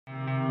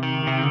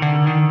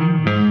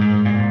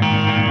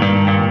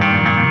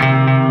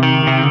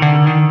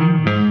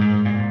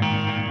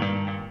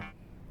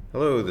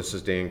this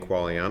is Dan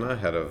Qualiana,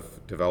 Head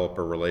of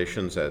Developer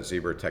Relations at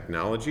Zebra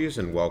Technologies,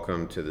 and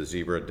welcome to the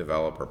Zebra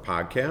Developer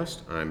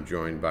Podcast. I'm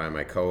joined by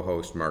my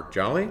co-host, Mark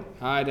Jolly.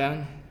 Hi,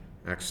 Dan.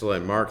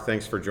 Excellent. Mark,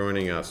 thanks for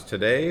joining us.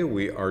 Today,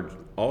 we are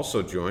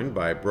also joined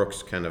by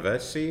Brooks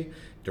Canavesi,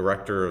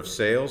 Director of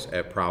Sales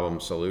at Problem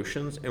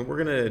Solutions, and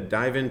we're going to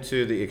dive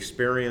into the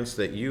experience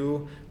that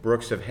you,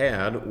 Brooks, have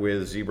had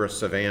with Zebra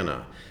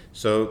Savannah.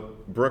 So,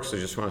 Brooks, I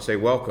just want to say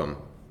welcome.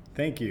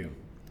 Thank you.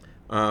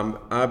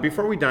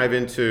 Before we dive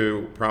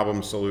into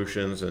Problem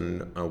Solutions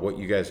and what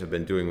you guys have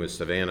been doing with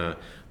Savannah,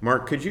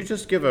 Mark, could you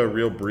just give a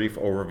real brief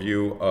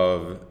overview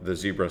of the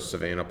Zebra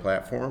Savannah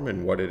platform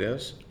and what it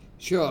is?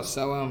 Sure.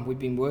 So we've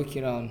been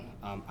working on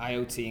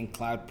IoT and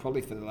cloud probably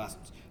for the last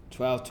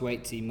 12 to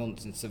 18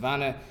 months, and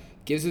Savannah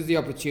gives us the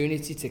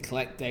opportunity to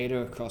collect data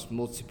across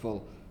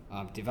multiple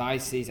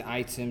devices,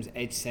 items,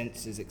 edge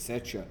sensors,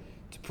 etc.,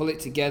 to pull it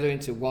together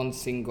into one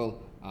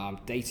single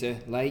data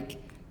lake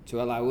to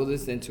allow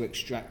others then to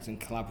extract and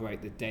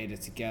collaborate the data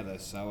together.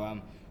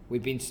 So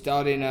we've been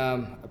starting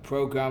a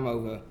program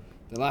over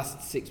the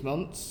last 6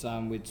 months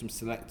with some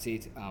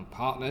selected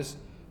partners.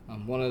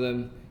 One of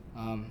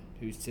them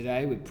who's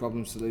today with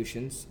Problem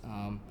Solutions,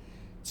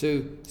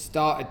 to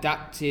start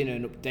adapting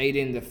and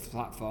updating the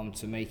platform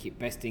to make it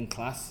best in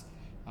class,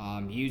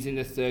 using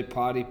the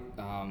third-party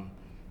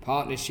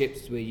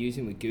partnerships we're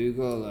using with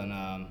Google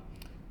and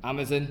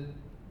Amazon,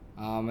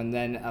 and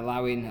then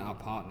allowing our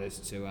partners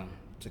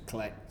to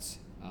collect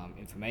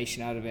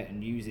information out of it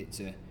and use it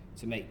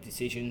to make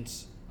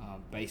decisions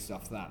based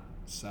off that.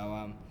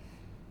 So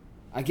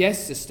I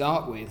guess to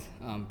start with,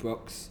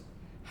 Brooks,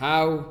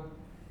 how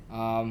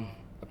are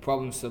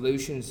Problem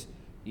Solutions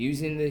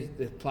using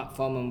the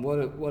platform, and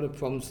what are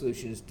Problem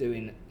Solutions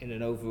doing in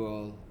an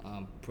overall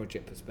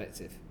project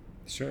perspective?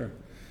 Sure.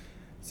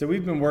 So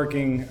we've been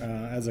working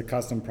as a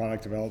custom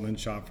product development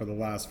shop for the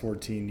last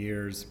 14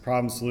 years.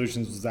 Problem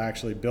Solutions was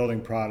actually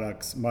building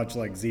products much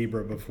like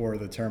Zebra before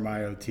the term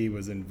IoT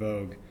was in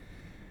vogue.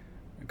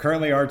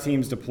 Currently, our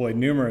teams deploy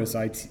numerous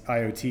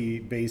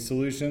IoT-based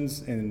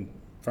solutions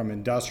from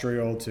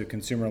industrial to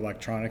consumer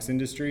electronics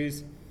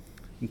industries.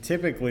 And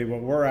typically,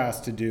 what we're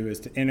asked to do is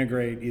to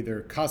integrate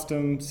either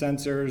custom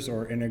sensors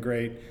or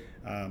integrate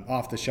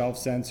off-the-shelf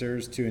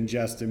sensors to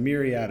ingest a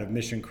myriad of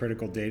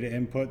mission-critical data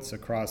inputs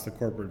across the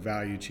corporate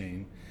value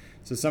chain.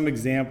 So some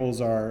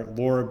examples are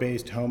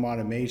LoRa-based home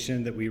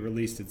automation that we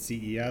released at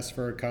CES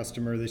for a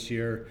customer this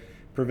year,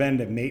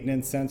 preventive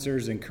maintenance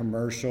sensors in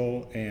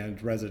commercial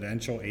and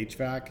residential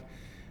HVAC,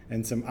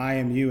 and some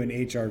IMU and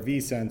HRV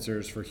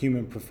sensors for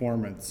human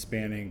performance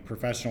spanning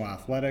professional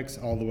athletics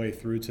all the way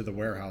through to the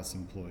warehouse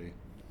employee.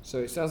 So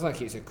it sounds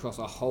like it's across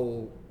a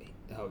whole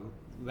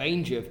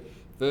range of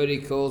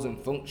verticals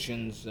and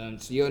functions,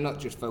 so you're not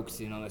just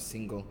focusing on a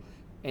single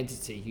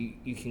entity.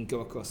 You can go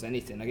across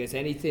anything. I guess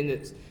anything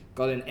that's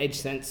got an edge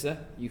sensor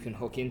you can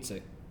hook into.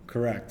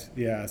 Correct.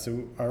 Yeah.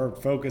 So our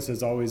focus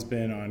has always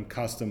been on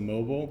custom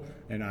mobile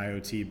and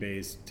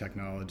IoT-based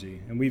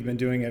technology, and we've been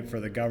doing it for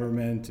the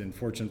government and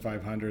Fortune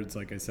 500s,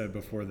 like I said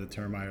before the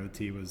term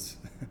IoT was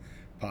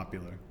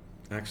popular.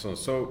 Excellent.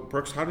 So,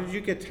 Brooks, how did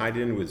you get tied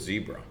in with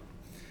Zebra?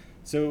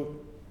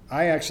 So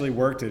I actually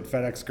worked at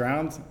FedEx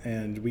Ground,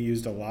 and we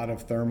used a lot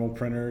of thermal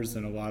printers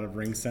and a lot of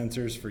ring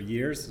sensors for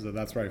years. So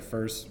that's where I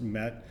first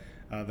met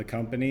the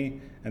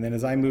company. And then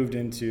as I moved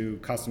into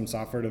custom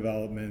software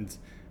development,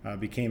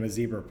 became a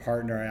Zebra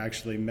partner, I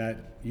actually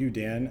met you,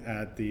 Dan,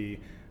 at the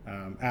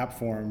app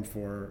forum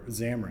for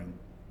Xamarin.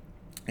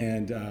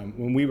 And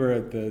when we were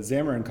at the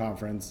Xamarin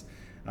conference,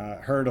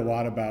 heard a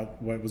lot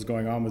about what was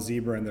going on with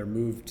Zebra and their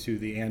move to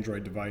the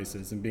Android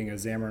devices. And being a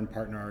Xamarin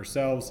partner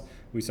ourselves,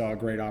 we saw a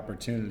great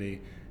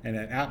opportunity. And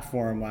at App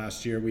Forum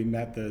last year, we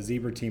met the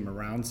Zebra team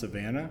around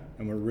Savannah,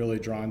 and we're really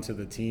drawn to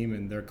the team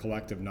and their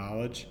collective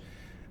knowledge.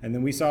 And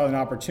then we saw an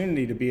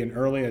opportunity to be an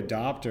early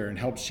adopter and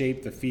help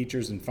shape the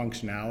features and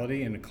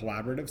functionality in a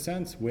collaborative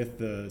sense with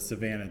the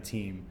Savannah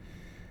team.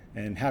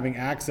 And having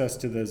access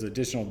to those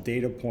additional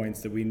data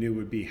points that we knew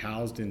would be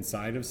housed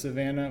inside of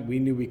Savannah, we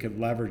knew we could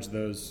leverage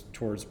those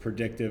towards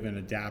predictive and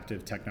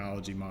adaptive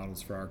technology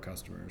models for our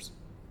customers.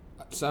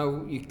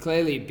 So you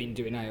clearly have been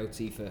doing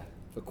IoT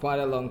for quite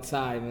a long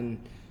time,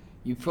 and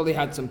you probably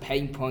had some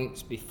pain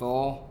points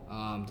before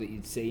that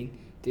you'd seen.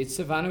 Did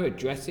Savannah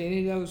address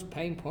any of those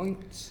pain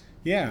points?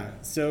 Yeah,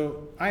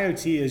 so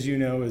IoT, as you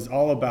know, is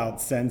all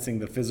about sensing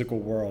the physical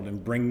world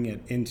and bringing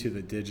it into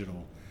the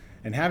digital.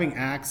 And having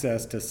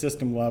access to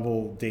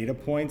system-level data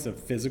points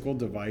of physical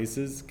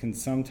devices can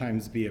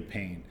sometimes be a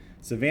pain.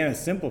 Savannah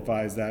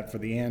simplifies that for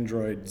the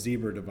Android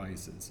Zebra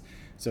devices.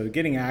 So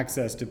getting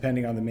access,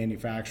 depending on the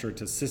manufacturer,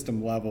 to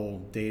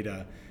system-level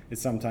data is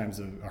sometimes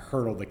a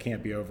hurdle that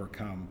can't be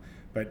overcome.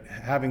 But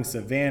having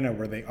Savannah,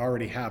 where they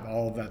already have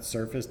all of that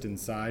surfaced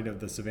inside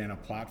of the Savannah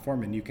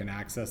platform, and you can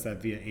access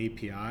that via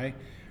API,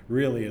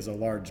 really is a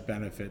large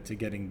benefit to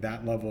getting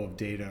that level of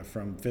data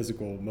from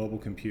physical mobile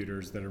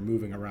computers that are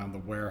moving around the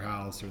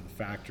warehouse or the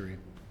factory.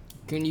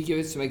 Can you give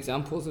us some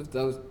examples of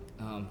those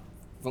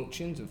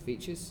functions and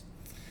features?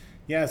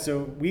 Yeah, so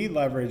we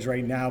leverage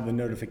right now the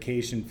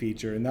notification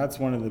feature, and that's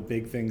one of the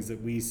big things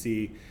that we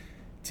see.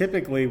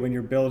 Typically, when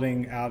you're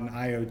building out an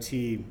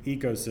IoT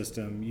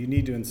ecosystem, you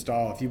need to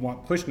install, if you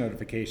want push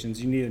notifications,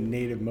 you need a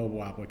native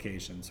mobile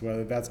application. So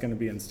whether that's going to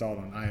be installed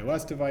on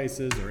iOS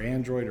devices or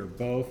Android or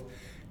both,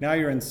 now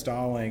you're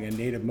installing a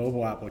native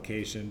mobile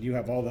application. You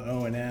have all the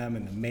O&M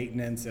and the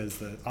maintenance as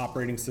the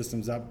operating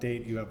systems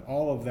update. You have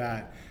all of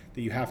that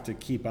you have to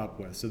keep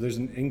up with. So there's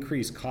an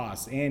increased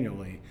cost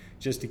annually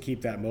just to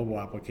keep that mobile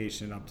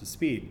application up to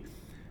speed.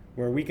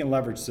 Where we can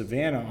leverage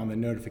Savanna on the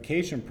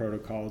notification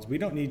protocols, we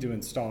don't need to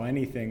install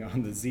anything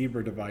on the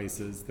Zebra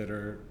devices that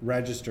are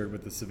registered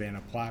with the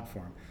Savanna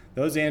platform.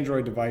 Those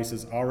Android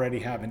devices already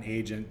have an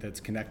agent that's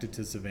connected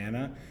to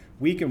Savanna.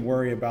 We can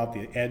worry about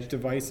the edge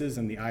devices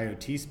in the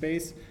IoT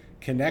space,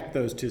 connect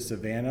those to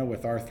Savanna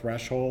with our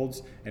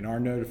thresholds and our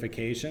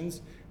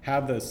notifications,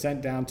 have those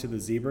sent down to the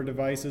Zebra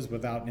devices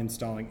without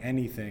installing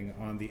anything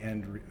on the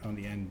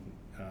end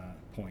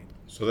point.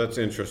 So that's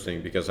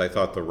interesting, because I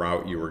thought the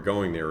route you were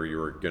going there, you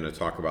were going to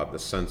talk about the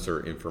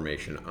sensor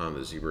information on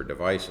the Zebra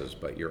devices,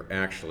 but you're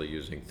actually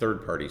using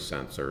third-party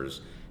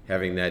sensors,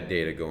 having that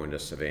data go into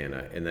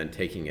Savanna, and then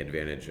taking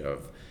advantage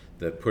of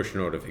the push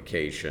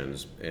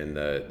notifications and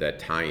that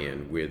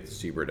tie-in with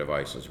Zebra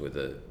devices with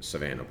the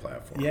Savanna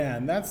platform. Yeah,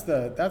 and that's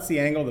the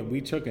angle that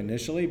we took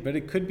initially, but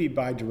it could be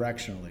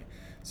bi-directionally.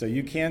 So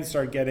you can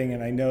start getting,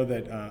 and I know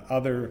that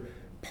other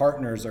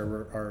partners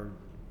are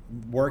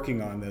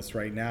working on this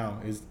right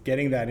now, is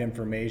getting that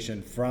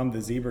information from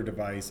the Zebra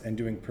device and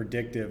doing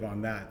predictive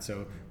on that.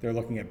 So they're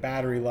looking at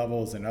battery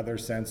levels and other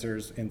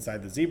sensors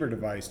inside the Zebra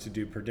device to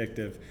do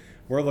predictive.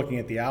 We're looking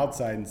at the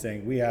outside and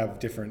saying we have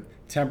different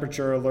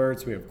temperature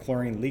alerts, we have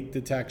chlorine leak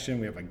detection,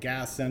 we have a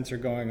gas sensor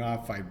going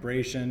off,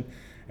 vibration,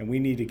 and we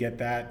need to get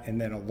that and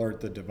then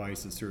alert the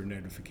devices through a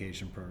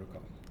notification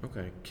protocol.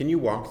 Okay. Can you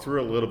walk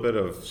through a little bit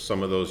of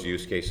some of those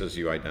use cases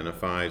you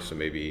identify? So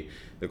maybe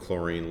the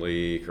chlorine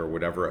leak or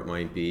whatever it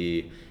might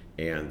be,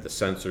 and the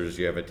sensors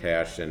you have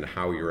attached, and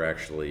how you're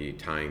actually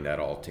tying that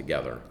all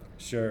together.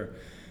 Sure.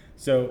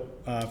 So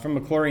from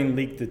a chlorine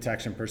leak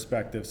detection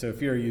perspective, so if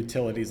you're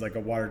utilities like a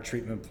water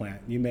treatment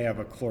plant, you may have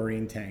a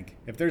chlorine tank.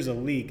 If there's a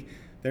leak,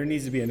 there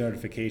needs to be a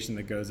notification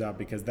that goes out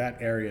because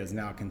that area is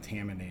now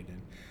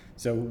contaminated.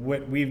 So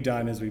what we've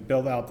done is we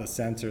built out the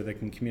sensor that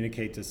can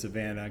communicate to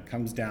Savanna,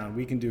 comes down.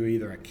 We can do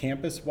either a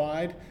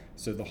campus-wide,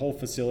 so the whole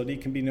facility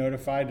can be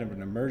notified of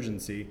an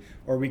emergency,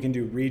 or we can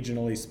do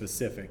regionally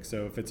specific.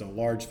 So if it's a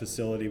large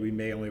facility, we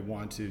may only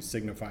want to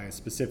signify a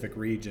specific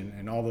region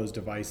and all those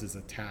devices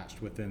attached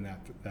within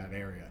that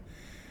area.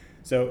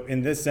 So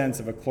in this sense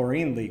of a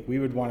chlorine leak, we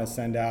would want to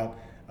send out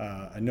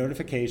a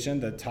notification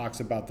that talks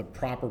about the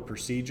proper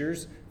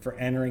procedures for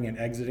entering and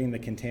exiting the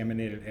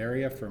contaminated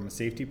area from a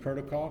safety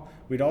protocol.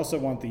 We'd also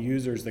want the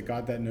users that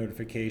got that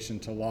notification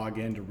to log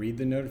in to read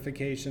the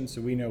notification, so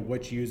we know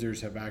which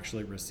users have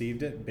actually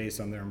received it based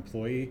on their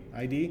employee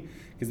ID,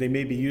 because they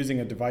may be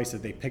using a device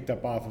that they picked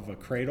up off of a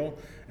cradle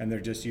and they're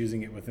just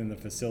using it within the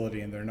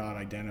facility and they're not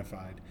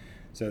identified.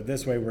 So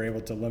this way we're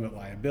able to limit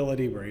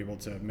liability, we're able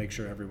to make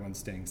sure everyone's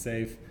staying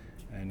safe,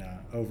 and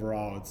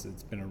overall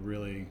it's been a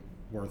really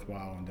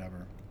worthwhile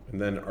endeavor. And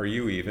then are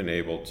you even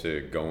able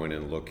to go in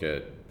and look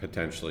at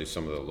potentially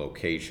some of the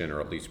location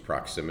or at least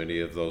proximity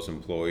of those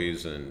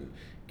employees and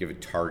give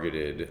it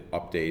targeted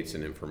updates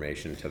and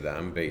information to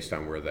them based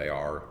on where they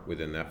are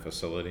within that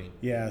facility?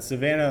 Yeah,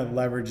 Savanna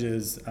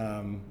leverages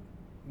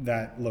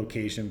that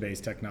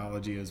location-based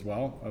technology as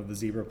well of the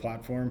Zebra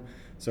platform.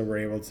 So we're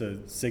able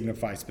to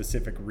signify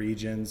specific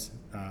regions.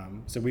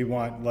 So we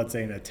want, let's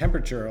say in a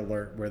temperature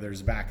alert where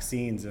there's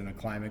vaccines in a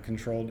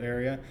climate-controlled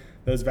area,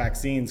 those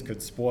vaccines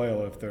could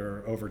spoil if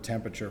they're over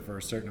temperature for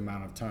a certain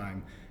amount of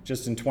time.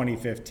 Just in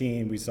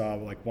 2015, we saw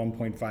like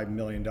 $1.5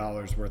 million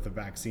worth of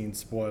vaccines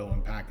spoil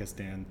in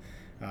Pakistan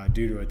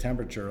due to a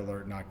temperature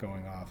alert not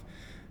going off.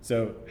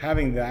 So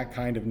having that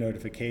kind of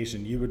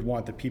notification, you would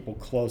want the people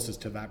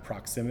closest to that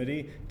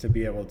proximity to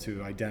be able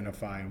to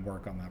identify and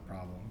work on that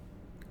problem.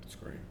 That's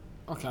great.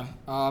 Okay.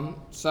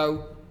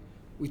 So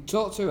we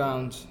talked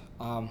around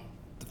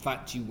the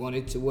fact you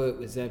wanted to work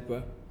with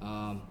Zebra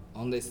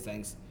on these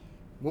things.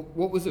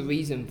 What was the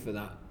reason for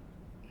that?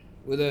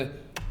 Was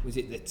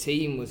it the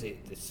team? Was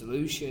it the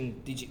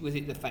solution? Was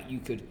it the fact you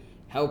could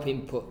help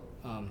input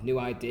new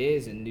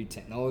ideas and new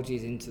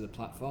technologies into the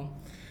platform?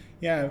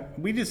 Yeah,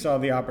 we just saw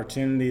the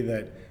opportunity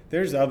that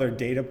there's other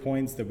data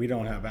points that we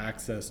don't have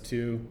access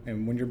to.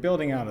 And when you're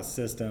building out a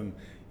system,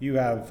 you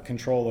have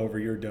control over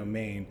your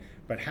domain.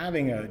 But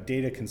having a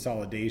data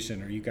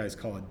consolidation, or you guys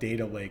call it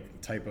data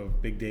lake type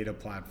of big data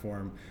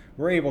platform,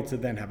 we're able to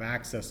then have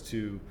access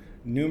to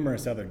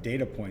numerous other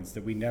data points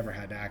that we never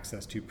had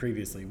access to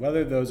previously,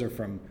 whether those are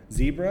from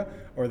Zebra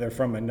or they're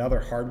from another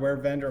hardware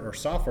vendor or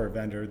software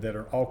vendor that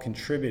are all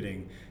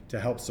contributing to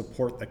help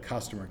support the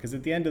customer. Because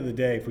at the end of the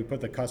day, if we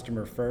put the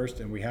customer first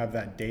and we have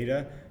that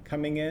data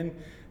coming in,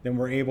 then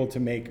we're able to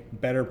make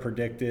better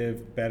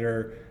predictive,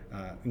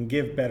 and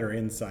give better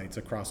insights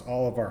across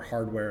all of our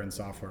hardware and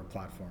software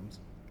platforms.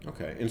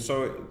 Okay, and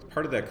so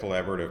part of that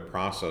collaborative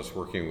process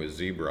working with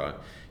Zebra,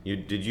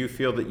 did you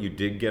feel that you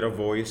did get a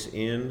voice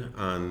in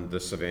on the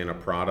Savannah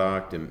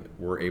product and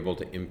were able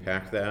to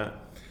impact that?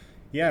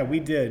 Yeah, we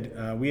did.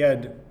 We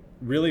had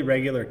really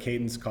regular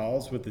cadence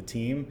calls with the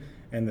team,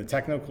 and the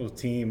technical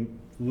team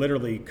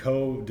literally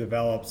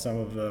co-developed some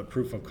of the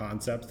proof of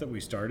concepts that we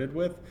started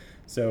with.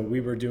 So we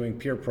were doing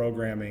peer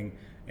programming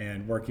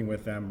and working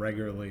with them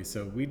regularly.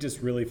 So we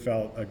just really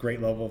felt a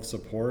great level of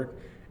support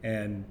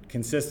and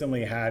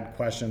consistently had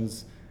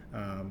questions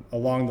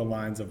along the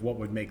lines of what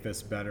would make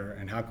this better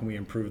and how can we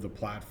improve the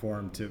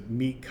platform to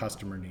meet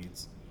customer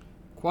needs.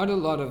 Quite a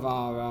lot of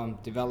our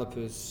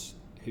developers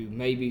who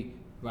maybe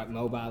write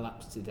mobile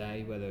apps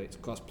today, whether it's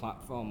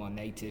cross-platform or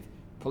native,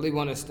 probably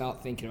want to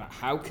start thinking about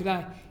how could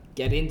I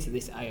get into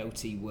this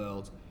IoT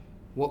world?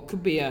 What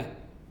could be a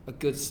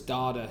good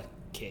starter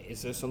kit?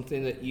 Is there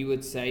something that you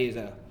would say as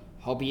a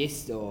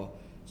hobbyist or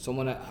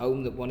someone at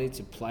home that wanted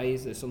to play?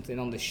 Is there something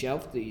on the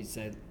shelf that you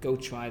said, go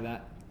try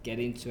that, get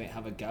into it,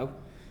 have a go?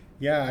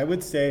 Yeah, I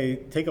would say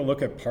take a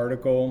look at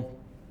Particle.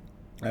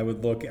 I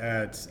would look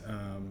at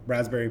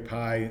Raspberry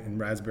Pi and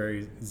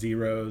Raspberry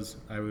Zeros.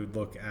 I would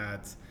look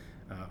at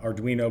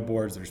Arduino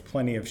boards. There's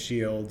plenty of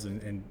Shields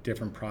and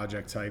different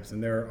project types,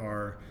 and there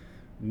are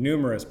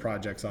numerous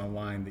projects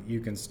online that you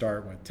can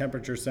start with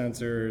temperature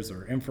sensors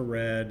or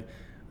infrared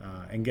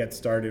and get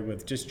started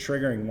with just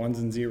triggering ones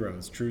and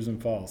zeros, trues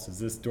and false. Is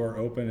this door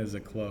open? Is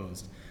it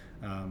closed?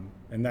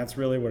 And that's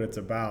really what it's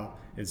about,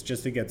 is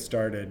just to get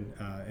started.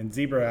 And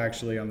Zebra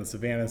actually on the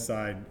Savannah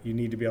side, you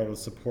need to be able to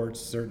support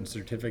certain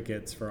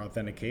certificates for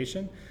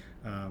authentication,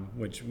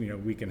 which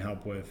we can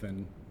help with,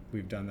 and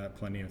we've done that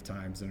plenty of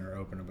times and are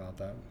open about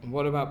that. And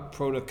what about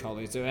protocol?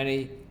 Is there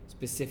any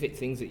specific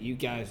things that you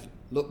guys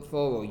look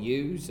for or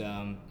use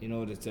in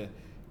order to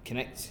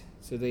connect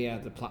to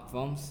the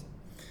platforms?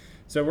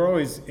 So we're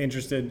always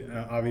interested,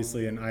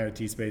 obviously, in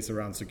IoT space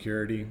around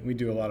security. We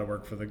do a lot of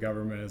work for the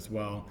government as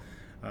well.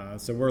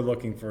 So we're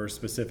looking for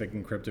specific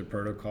encrypted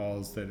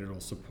protocols that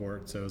it'll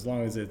support. So as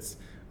long as it's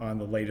on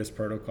the latest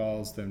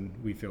protocols, then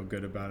we feel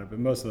good about it. But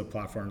most of the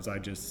platforms I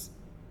just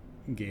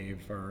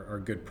gave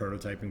are good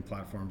prototyping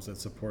platforms that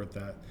support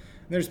that.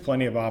 And there's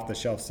plenty of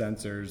off-the-shelf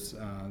sensors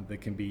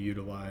that can be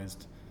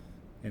utilized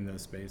in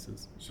those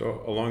spaces.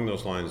 So along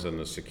those lines in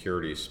the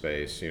security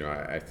space,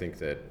 I think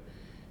that,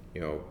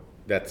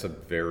 that's a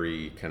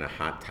very kind of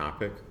hot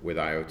topic with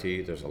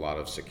IoT. There's a lot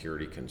of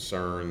security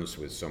concerns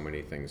with so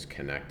many things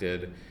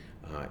connected.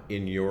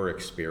 In your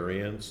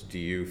experience, do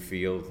you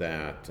feel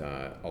that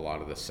a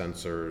lot of the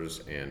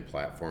sensors and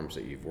platforms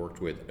that you've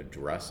worked with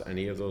address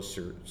any of those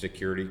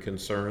security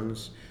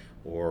concerns?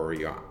 Or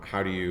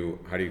how do you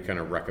kind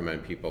of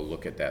recommend people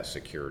look at that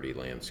security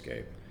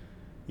landscape?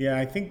 Yeah,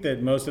 I think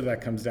that most of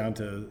that comes down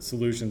to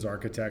solutions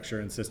architecture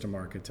and system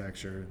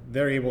architecture.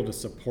 They're able to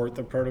support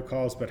the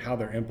protocols, but how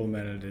they're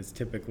implemented is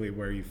typically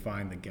where you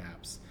find the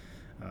gaps.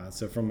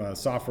 So from a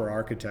software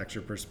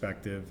architecture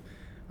perspective,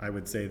 I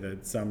would say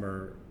that some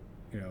are,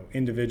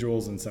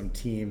 individuals and some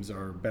teams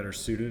are better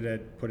suited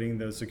at putting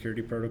those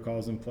security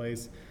protocols in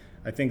place.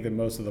 I think that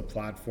most of the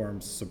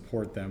platforms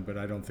support them, but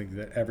I don't think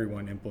that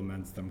everyone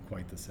implements them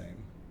quite the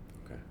same.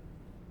 Okay.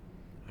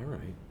 All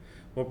right.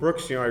 Well,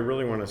 Brooks, I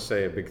really want to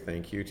say a big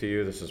thank you to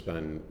you. This has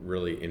been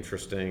really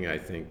interesting. I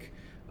think,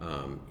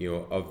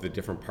 of the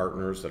different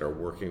partners that are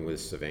working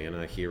with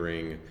Savannah,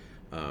 hearing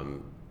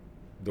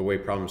the way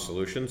Problem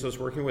Solutions is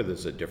working with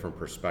is a different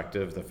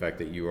perspective. The fact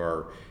that you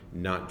are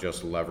not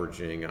just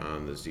leveraging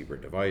on the Zebra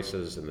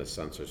devices and the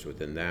sensors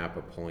within that,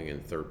 but pulling in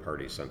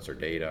third-party sensor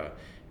data,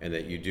 and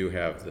that you do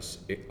have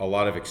a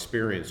lot of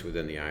experience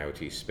within the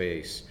IoT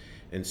space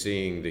and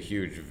seeing the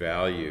huge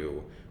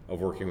value of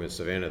working with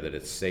Savannah, that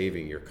it's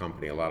saving your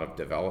company a lot of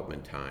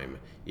development time.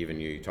 Even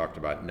you talked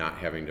about not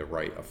having to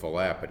write a full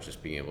app, but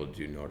just being able to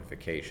do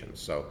notifications.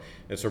 So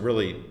it's a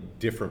really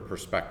different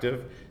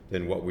perspective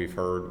than what we've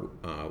heard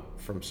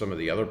from some of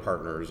the other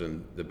partners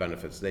and the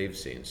benefits they've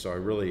seen. So I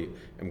really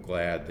am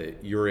glad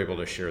that you're able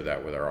to share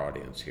that with our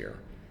audience here.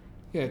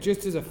 Yeah,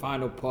 just as a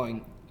final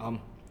point,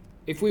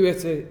 if we were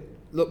to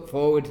look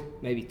forward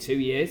maybe 2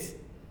 years,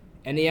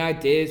 any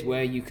ideas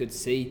where you could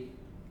see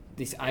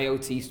this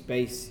IoT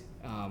space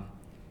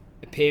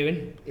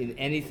appearing in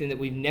anything that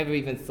we've never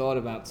even thought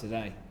about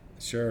today?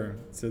 Sure.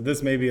 So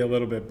this may be a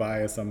little bit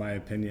biased on my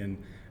opinion,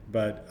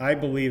 but I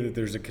believe that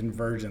there's a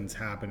convergence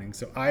happening.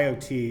 So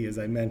IoT, as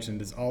I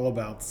mentioned, is all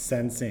about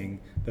sensing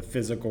the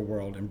physical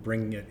world and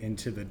bringing it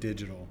into the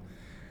digital.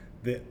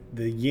 The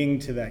yin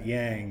to that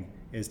yang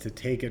is to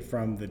take it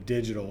from the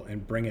digital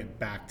and bring it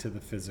back to the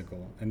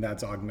physical, and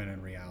that's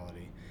augmented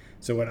reality.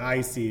 So what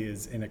I see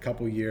is in a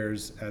couple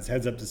years, as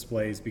heads-up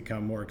displays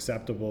become more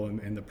acceptable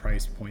and the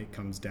price point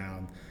comes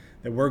down,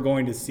 that we're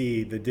going to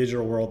see the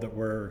digital world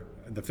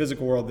the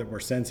physical world that we're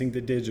sensing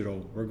to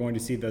digital, we're going to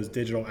see those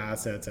digital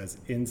assets as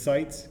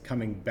insights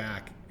coming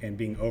back and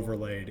being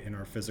overlaid in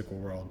our physical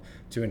world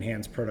to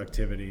enhance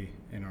productivity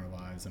in our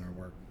lives and our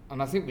work.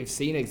 And I think we've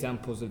seen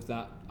examples of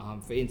that.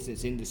 For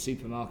instance, in the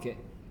supermarket,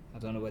 I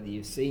don't know whether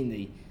you've seen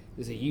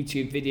there's a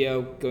YouTube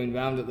video going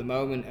around at the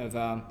moment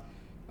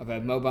of of a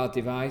mobile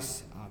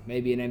device,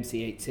 maybe an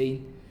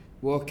MC18,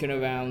 walking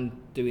around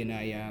doing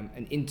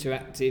an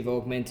interactive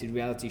augmented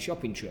reality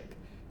shopping trip.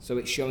 So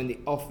it's showing the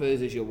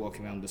offers as you're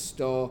walking around the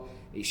store,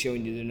 it's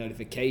showing you the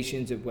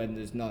notifications of when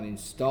there's none in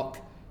stock,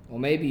 or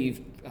maybe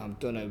you've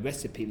done a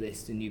recipe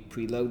list and you've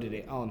preloaded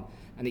it on,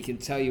 and it can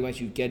tell you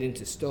as you get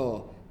into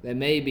store, there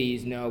maybe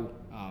is no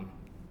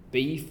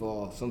beef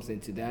or something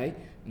today,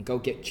 and go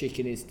get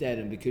chicken instead.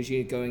 And because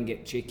you go and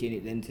get chicken,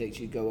 it then takes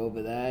you to go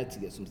over there to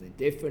get something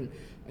different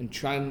and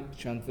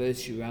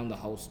transverse you around the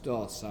whole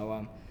store.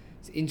 So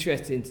it's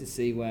interesting to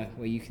see where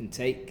you can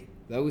take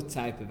those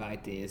type of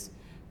ideas,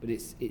 but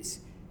it's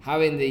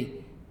having the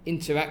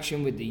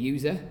interaction with the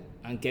user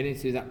and getting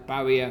through that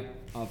barrier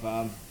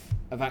of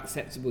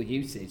acceptable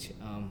usage.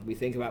 We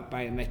think about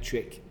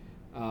biometric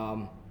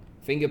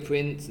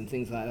fingerprints and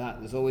things like that.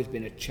 There's always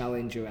been a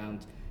challenge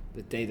around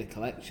the data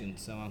collection,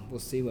 so we'll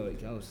see where it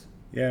goes.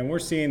 Yeah, and we're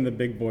seeing the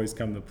big boys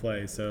come to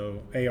play.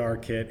 So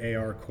ARKit,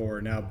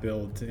 ARCore now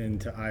built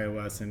into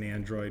iOS and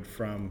Android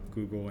from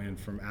Google and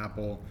from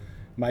Apple.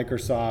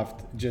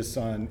 Microsoft just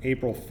on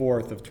April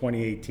 4th of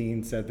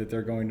 2018 said that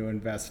they're going to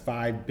invest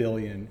 $5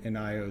 billion in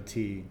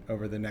IoT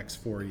over the next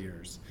 4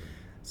 years.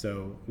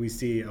 So we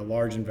see a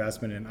large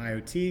investment in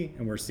IoT,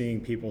 and we're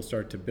seeing people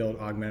start to build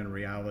augmented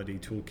reality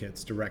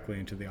toolkits directly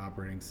into the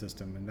operating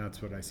system, and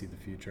that's what I see the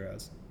future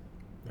as.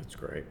 That's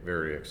great.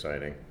 Very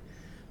exciting.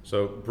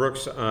 So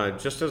Brooks,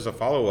 just as a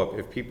follow-up,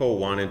 if people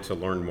wanted to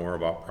learn more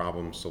about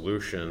Problem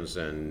Solutions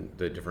and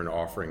the different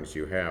offerings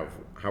you have,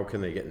 how can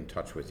they get in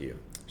touch with you?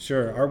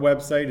 Sure. Our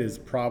website is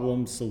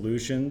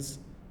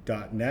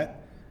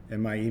problemsolutions.net,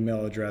 and my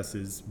email address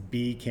is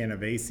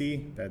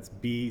bcanavesi, that's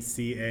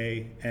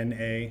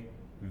BCANAVESI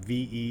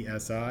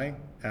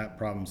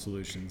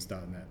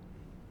 @problemsolutions.net.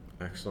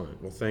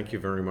 Excellent. Well, thank you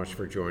very much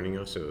for joining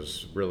us. It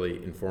was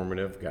really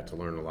informative. Got to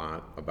learn a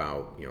lot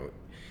about,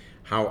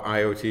 how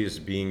IoT is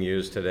being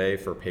used today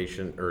for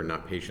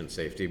not patient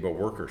safety, but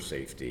worker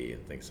safety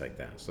and things like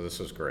that. So this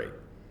was great.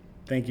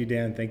 Thank you,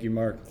 Dan. Thank you,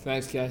 Mark.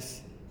 Thanks,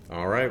 guys.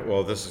 All right.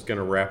 Well, this is going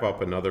to wrap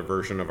up another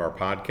version of our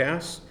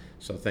podcast.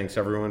 So thanks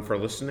everyone for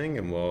listening,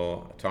 and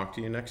we'll talk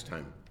to you next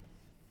time.